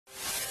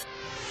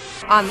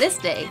On this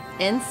day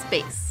in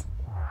space.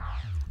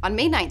 On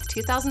May 9,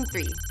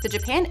 2003, the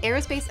Japan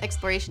Aerospace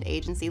Exploration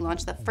Agency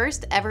launched the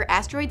first ever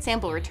asteroid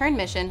sample return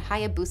mission,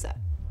 Hayabusa.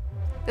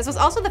 This was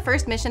also the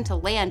first mission to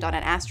land on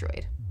an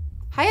asteroid.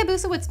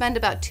 Hayabusa would spend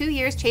about 2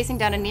 years chasing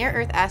down a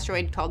near-Earth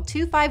asteroid called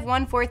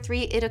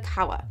 25143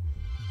 Itokawa.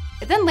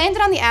 It then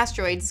landed on the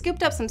asteroid,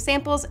 scooped up some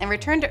samples, and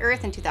returned to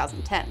Earth in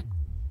 2010.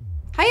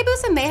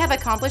 Hayabusa may have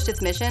accomplished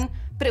its mission,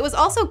 but it was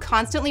also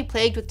constantly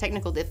plagued with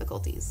technical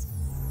difficulties.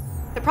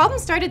 The problem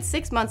started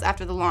 6 months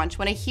after the launch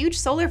when a huge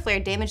solar flare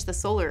damaged the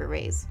solar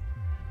arrays.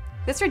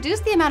 This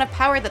reduced the amount of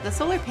power that the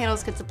solar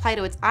panels could supply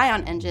to its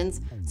ion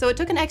engines, so it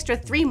took an extra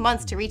 3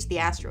 months to reach the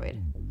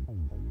asteroid.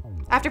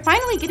 After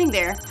finally getting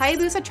there,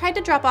 Hayabusa tried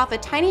to drop off a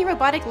tiny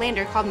robotic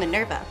lander called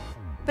MINERVA,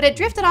 but it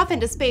drifted off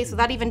into space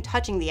without even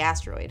touching the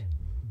asteroid.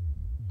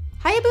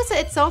 Hayabusa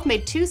itself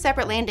made 2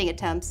 separate landing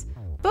attempts,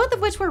 both of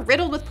which were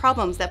riddled with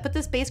problems that put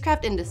the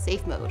spacecraft into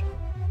safe mode.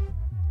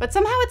 But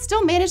somehow it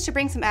still managed to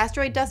bring some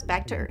asteroid dust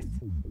back to Earth.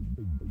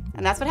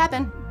 And that's what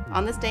happened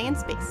on this day in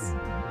space.